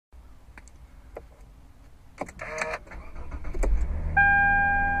Hello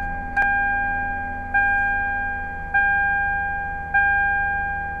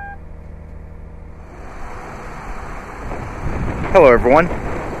everyone.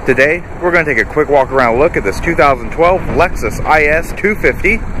 Today we're going to take a quick walk around look at this 2012 Lexus IS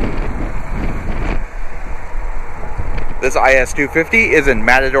 250. This IS 250 is in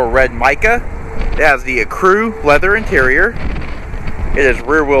Matador Red Mica. It has the Ecru leather interior. It is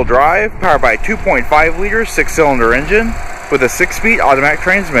rear-wheel drive, powered by a 2.5 liter 6-cylinder engine with a 6-speed automatic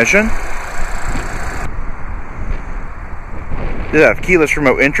transmission. It has keyless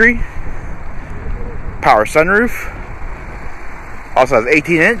remote entry, power sunroof. Also has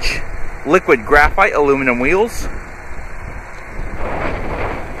 18-inch liquid graphite aluminum wheels.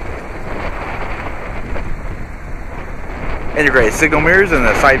 Integrated signal mirrors in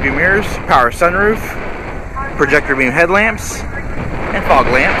the side view mirrors, power sunroof, projector beam headlamps, and fog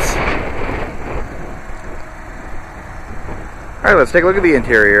lamps. Alright, let's take a look at the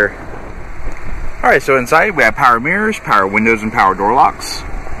interior. Alright, so inside we have power mirrors, power windows, and power door locks.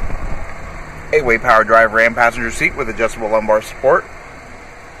 8-way power drive RAM passenger seat with adjustable lumbar support.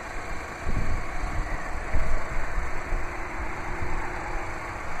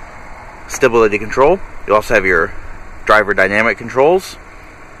 Stability control. You also have your driver dynamic controls,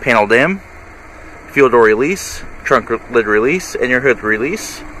 panel dim, fuel door release, trunk lid release, and your hood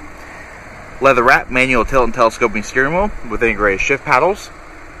release. Leather wrap manual tilt and telescoping steering wheel with integrated shift paddles.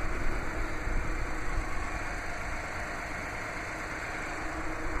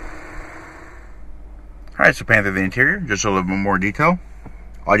 Alright, so pan through the interior, just a little bit more detail.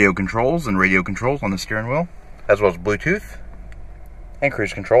 Audio controls and radio controls on the steering wheel, as well as Bluetooth and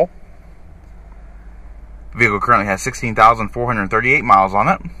cruise control. The vehicle currently has 16,438 miles on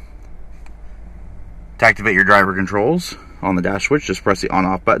it. To activate your driver controls on the dash switch, just press the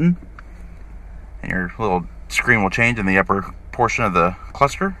on-off button. And your little screen will change in the upper portion of the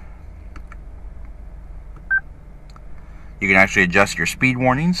cluster. You can actually adjust your speed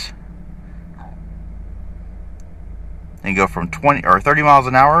warnings and go from 20 or 30 miles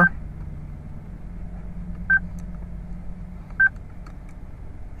an hour.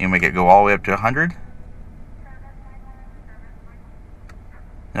 You make it go all the way up to 100.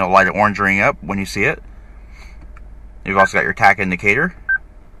 And it'll light an orange ring up when you see it. You've also got your tach indicator,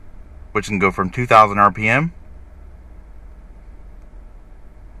 which can go from 2,000 RPM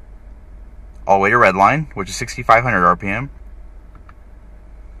all the way to red line, which is 6,500 RPM.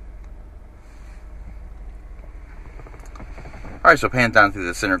 Alright, so pan down through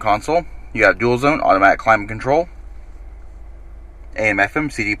the center console. You have dual zone automatic climate control, AM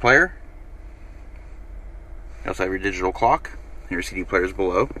FM CD player. You also have your digital clock, and your CD players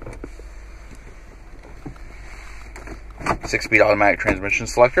below. 6-speed automatic transmission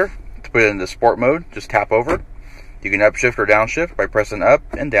selector. To put it into sport mode, just tap over. You can upshift or downshift by pressing up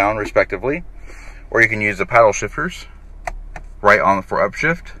and down respectively, or you can use the paddle shifters. Right on for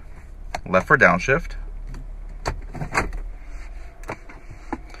upshift, left for downshift.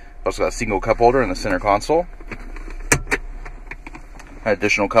 Also got a single cup holder in the center console. An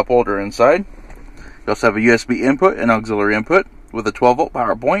additional cup holder inside. You also have a USB input and auxiliary input with a 12-volt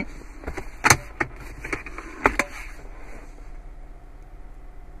power point.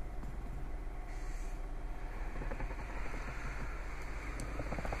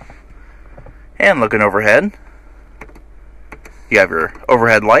 And looking overhead, you have your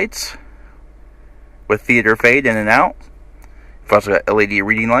overhead lights with theater fade in and out. You've also got LED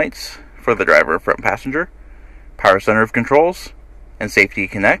reading lights for the driver and front passenger, power sunroof controls, and safety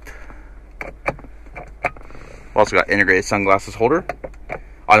connect. We've also got integrated sunglasses holder,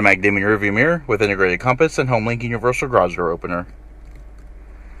 automatic dimming rearview mirror with integrated compass, and home link universal garage door opener.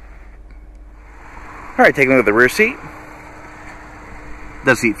 Alright, taking a look at the rear seat. It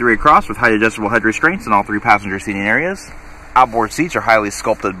does seat 3 across with height adjustable head restraints in all 3 passenger seating areas. Outboard seats are highly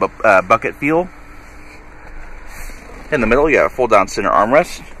sculpted bucket feel. In the middle, you have a fold-down center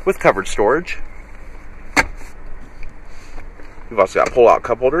armrest with covered storage. We've also got pull-out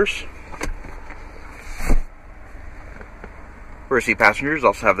cup holders. Rear seat passengers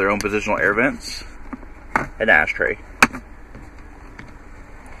also have their own positional air vents and ashtray.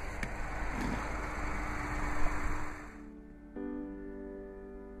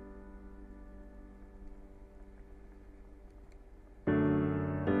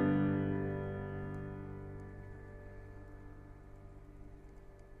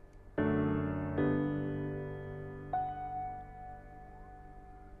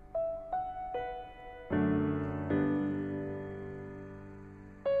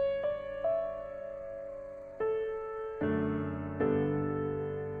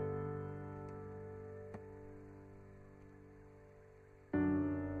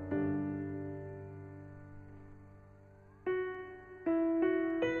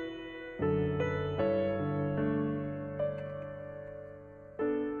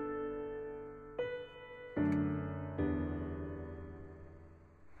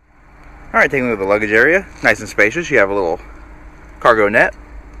 Alright, taking a look at the luggage area. Nice and spacious. You have a little cargo net.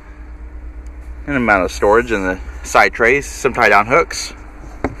 An amount of storage in the side trays. Some tie-down hooks.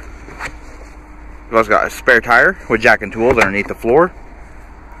 You've also got a spare tire with jack and tools underneath the floor.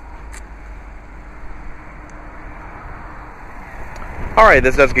 Alright,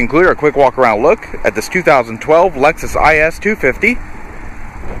 this does conclude our quick walk around look at this 2012 Lexus IS 250.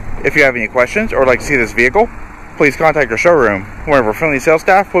 If you have any questions or would like to see this vehicle, please contact our showroom. One of our friendly sales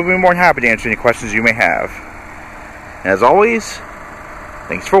staff will be more than happy to answer any questions you may have. And as always,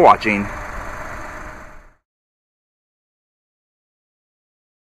 thanks for watching.